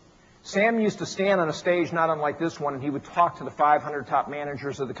 Sam used to stand on a stage not unlike this one, and he would talk to the 500 top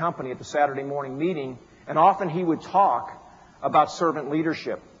managers of the company at the Saturday morning meeting, and often he would talk about servant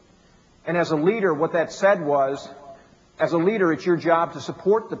leadership. And as a leader, what that said was, as a leader, it's your job to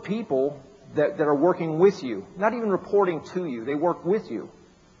support the people that are working with you, not even reporting to you. They work with you.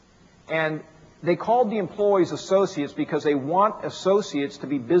 And they called the employees associates because they want associates to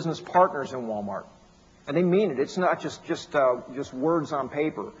be business partners in Walmart. And they mean it. It's not just words on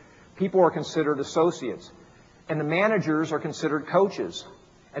paper. People are considered associates. And the managers are considered coaches.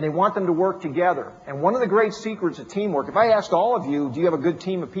 And they want them to work together. And one of the great secrets of teamwork, if I asked all of you, do you have a good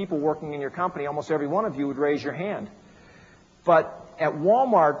team of people working in your company, almost every one of you would raise your hand. But at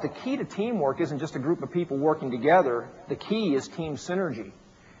Walmart, the key to teamwork isn't just a group of people working together. The key is team synergy.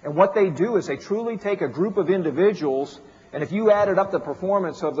 And what they do is they truly take a group of individuals, and if you added up the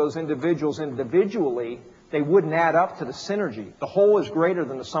performance of those individuals individually, they wouldn't add up to the synergy. The whole is greater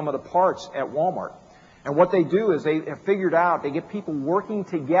than the sum of the parts at Walmart. And what they do is they have figured out, they get people working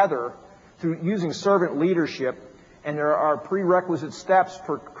together through using servant leadership, and there are prerequisite steps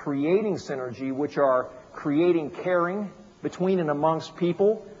for creating synergy, which are creating caring between and amongst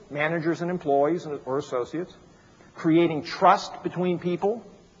people, managers and employees or associates, creating trust between people,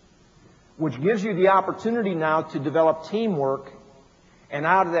 which gives you the opportunity now to develop teamwork, and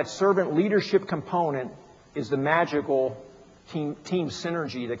out of that servant leadership component is the magical team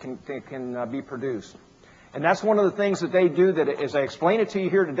synergy that can be produced. And that's one of the things that they do that, as I explain it to you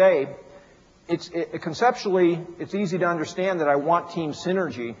here today, conceptually, it's easy to understand that I want team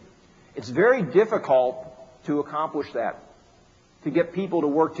synergy. It's very difficult to accomplish that, to get people to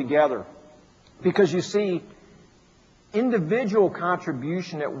work together. Because you see, individual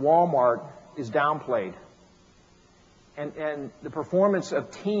contribution at Walmart is downplayed. And the performance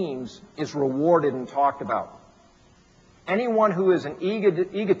of teams is rewarded and talked about. Anyone who is an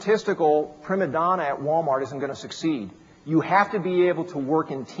egotistical prima donna at Walmart isn't going to succeed. You have to be able to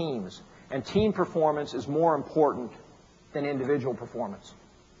work in teams. And team performance is more important than individual performance.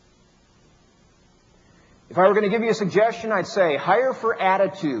 If I were going to give you a suggestion, I'd say hire for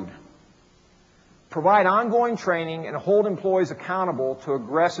attitude. Provide ongoing training and hold employees accountable to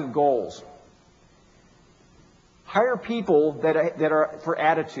aggressive goals. Hire people that are for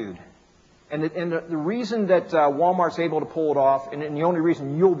attitude. And the reason that Walmart's able to pull it off, and the only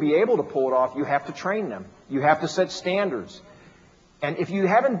reason you'll be able to pull it off, you have to train them. You have to set standards. And if you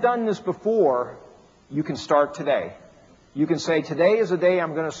haven't done this before, you can start today. You can say, today is the day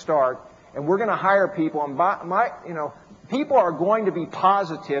I'm going to start, and we're going to hire people. And people are going to be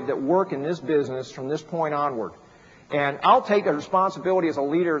positive that work in this business from this point onward. And I'll take a responsibility as a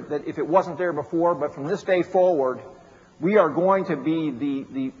leader that if it wasn't there before, but from this day forward, we are going to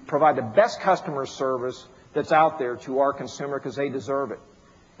be provide the best customer service that's out there to our consumer because they deserve it.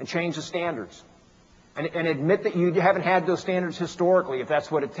 And change the standards. And admit that you haven't had those standards historically, if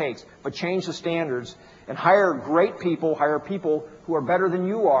that's what it takes. But change the standards and hire great people, hire people who are better than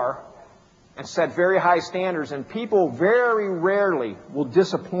you are, and set very high standards. And people very rarely will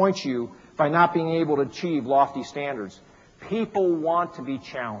disappoint you by not being able to achieve lofty standards. People want to be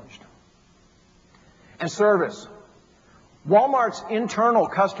challenged. And service. Walmart's internal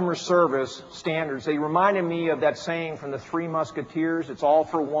customer service standards, they reminded me of that saying from the Three Musketeers, it's all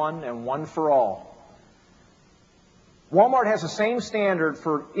for one and one for all. Walmart has the same standard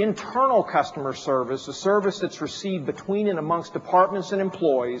for internal customer service, a service that's received between and amongst departments and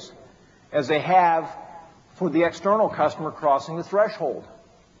employees, as they have for the external customer crossing the threshold.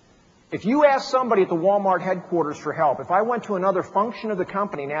 If you ask somebody at the Walmart headquarters for help, if I went to another function of the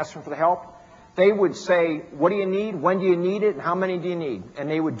company and asked them for the help, they would say, what do you need, when do you need it, and how many do you need? And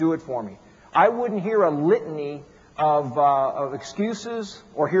they would do it for me. I wouldn't hear a litany of excuses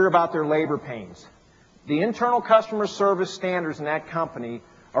or hear about their labor pains. The internal customer service standards in that company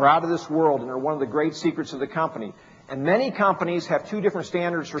are out of this world, and they're one of the great secrets of the company. And many companies have two different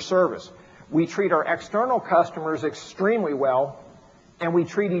standards for service. We treat our external customers extremely well, and we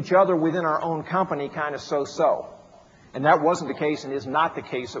treat each other within our own company kind of so-so. And that wasn't the case and is not the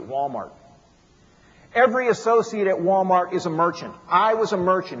case at Walmart. Every associate at Walmart is a merchant. I was a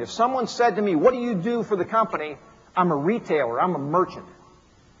merchant. If someone said to me, what do you do for the company? I'm a retailer. I'm a merchant.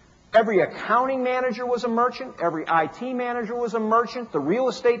 Every accounting manager was a merchant. Every IT manager was a merchant. The real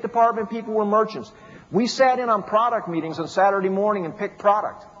estate department people were merchants. We sat in on product meetings on Saturday morning and picked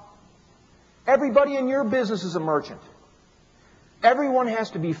product. Everybody in your business is a merchant. Everyone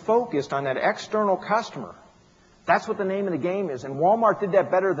has to be focused on that external customer. That's what the name of the game is. And Walmart did that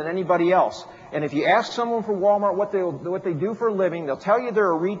better than anybody else. And if you ask someone from Walmart what they do for a living, they'll tell you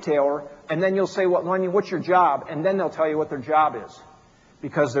they're a retailer, and then you'll say, well, what's your job? And then they'll tell you what their job is.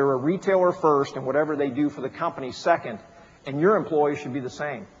 Because they're a retailer first, and whatever they do for the company second. And your employees should be the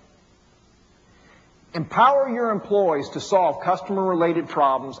same. Empower your employees to solve customer-related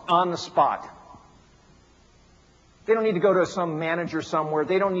problems on the spot. They don't need to go to some manager somewhere.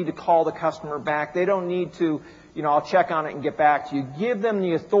 They don't need to call the customer back. They don't need to, I'll check on it and get back to you. Give them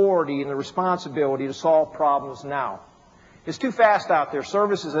the authority and the responsibility to solve problems now. It's too fast out there.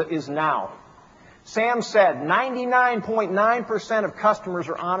 Service is now. Sam said 99.9% of customers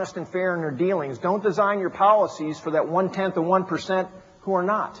are honest and fair in their dealings. Don't design your policies for that 1/10 of 1% who are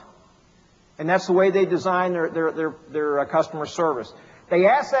not. And that's the way they design their customer service. They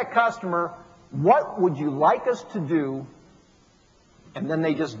ask that customer, what would you like us to do? And then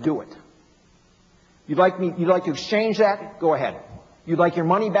they just do it. You'd like to exchange that? Go ahead. You'd like your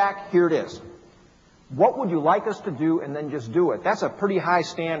money back? Here it is. What would you like us to do? And then just do it. That's a pretty high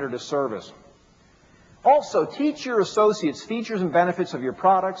standard of service. Also, teach your associates features and benefits of your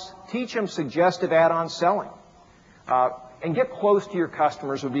products. Teach them suggestive add-on selling. And get close to your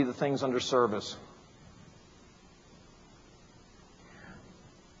customers would be the things under service.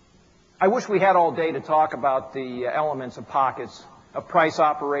 I wish we had all day to talk about the elements of pockets of price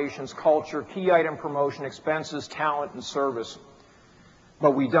operations, culture, key item promotion, expenses, talent, and service.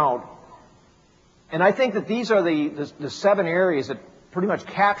 But we don't. And I think that these are the 7 areas that pretty much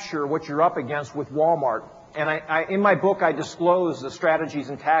capture what you're up against with Walmart. And in my book, I disclose the strategies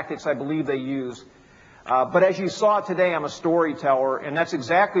and tactics I believe they use. But as you saw today, I'm a storyteller, and that's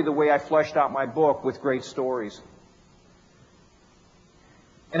exactly the way I fleshed out my book with great stories.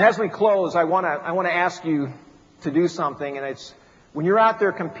 And as we close, I want to ask you to do something, and it's when you're out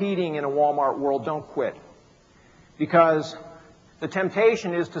there competing in a Walmart world, don't quit. Because the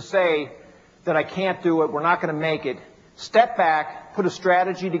temptation is to say that I can't do it, we're not going to make it. Step back, put a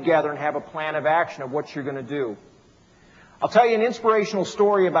strategy together, and have a plan of action of what you're going to do. I'll tell you an inspirational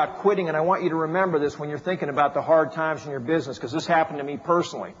story about quitting, and I want you to remember this when you're thinking about the hard times in your business, because this happened to me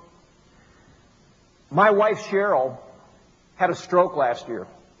personally. My wife, Cheryl, had a stroke last year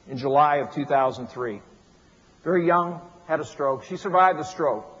in July of 2003. Very young, had a stroke. She survived the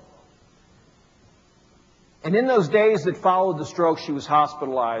stroke. And in those days that followed the stroke, she was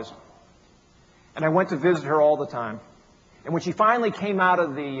hospitalized. And I went to visit her all the time. And when she finally came out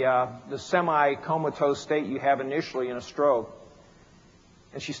of the semi-comatose state you have initially in a stroke,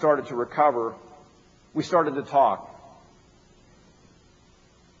 and she started to recover, we started to talk.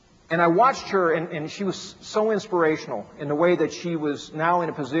 And I watched her, and she was so inspirational in the way that she was now in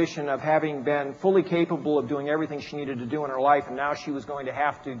a position of having been fully capable of doing everything she needed to do in her life, and now she was going to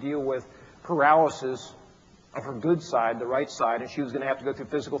have to deal with paralysis of her good side, the right side, and she was going to have to go through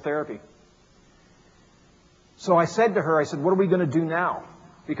physical therapy. So I said to her, I said, what are we going to do now?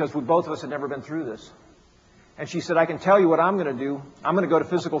 Because both of us had never been through this. And she said, I can tell you what I'm going to do. I'm going to go to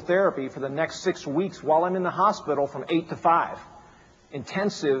physical therapy for the next 6 weeks while I'm in the hospital from 8 to 5.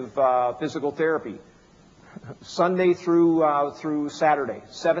 Intensive physical therapy. Sunday through Saturday.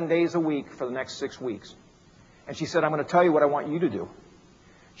 7 days a week for the next 6 weeks. And she said, I'm going to tell you what I want you to do.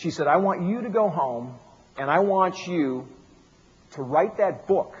 She said, I want you to go home and I want you to write that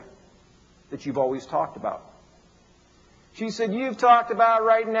book that you've always talked about. She said, you've talked about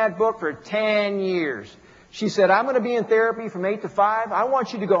writing that book for 10 years. She said, I'm going to be in therapy from 8 to 5. I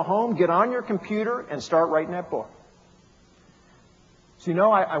want you to go home, get on your computer, and start writing that book. So, you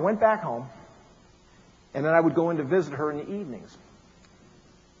know, I went back home, and then I would go in to visit her in the evenings.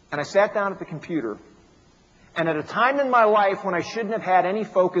 And I sat down at the computer, and at a time in my life when I shouldn't have had any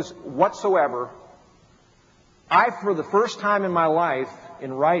focus whatsoever, I, for the first time in my life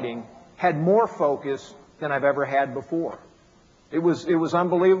in writing, had more focus than I've ever had before. It was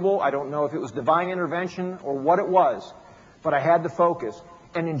unbelievable. I don't know if it was divine intervention or what it was, but I had the focus.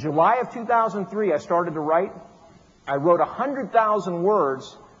 And in July of 2003, I started to write. I wrote 100,000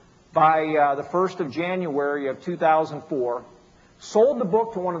 words by the 1st of January of 2004, sold the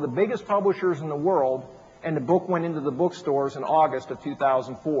book to one of the biggest publishers in the world, and the book went into the bookstores in August of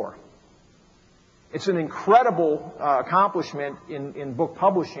 2004. It's an incredible accomplishment in book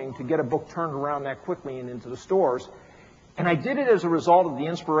publishing to get a book turned around that quickly and into the stores. And I did it as a result of the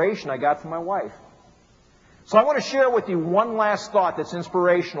inspiration I got from my wife. So I want to share with you one last thought that's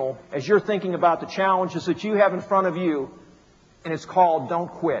inspirational as you're thinking about the challenges that you have in front of you, and it's called Don't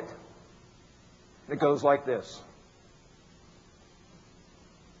Quit. It goes like this.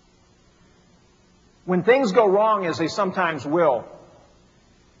 When things go wrong, as they sometimes will,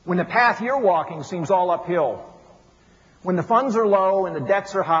 when the path you're walking seems all uphill, when the funds are low and the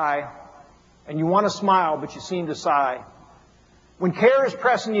debts are high, and you want to smile but you seem to sigh, when care is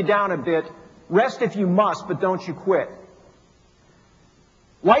pressing you down a bit, rest if you must, but don't you quit.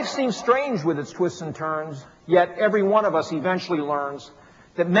 Life seems strange with its twists and turns, yet every one of us eventually learns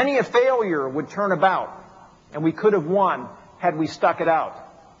that many a failure would turn about, and we could have won had we stuck it out.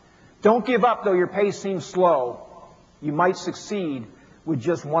 Don't give up though your pace seems slow. You might succeed with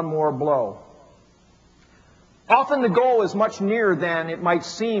just one more blow. Often the goal is much nearer than it might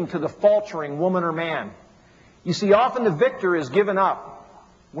seem to the faltering woman or man. You see, often the victor is given up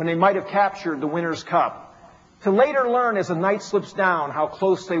when they might have captured the winner's cup, to later learn as the night slips down how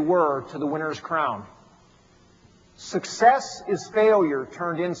close they were to the winner's crown. Success is failure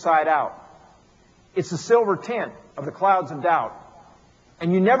turned inside out. It's the silver tint of the clouds of doubt.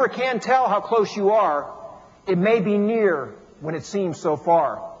 And you never can tell how close you are. It may be near when it seems so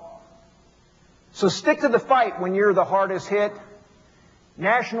far. So stick to the fight when you're the hardest hit.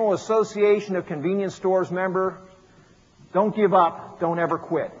 National Association of Convenience Stores member, don't give up, don't ever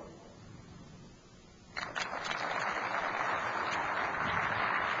quit.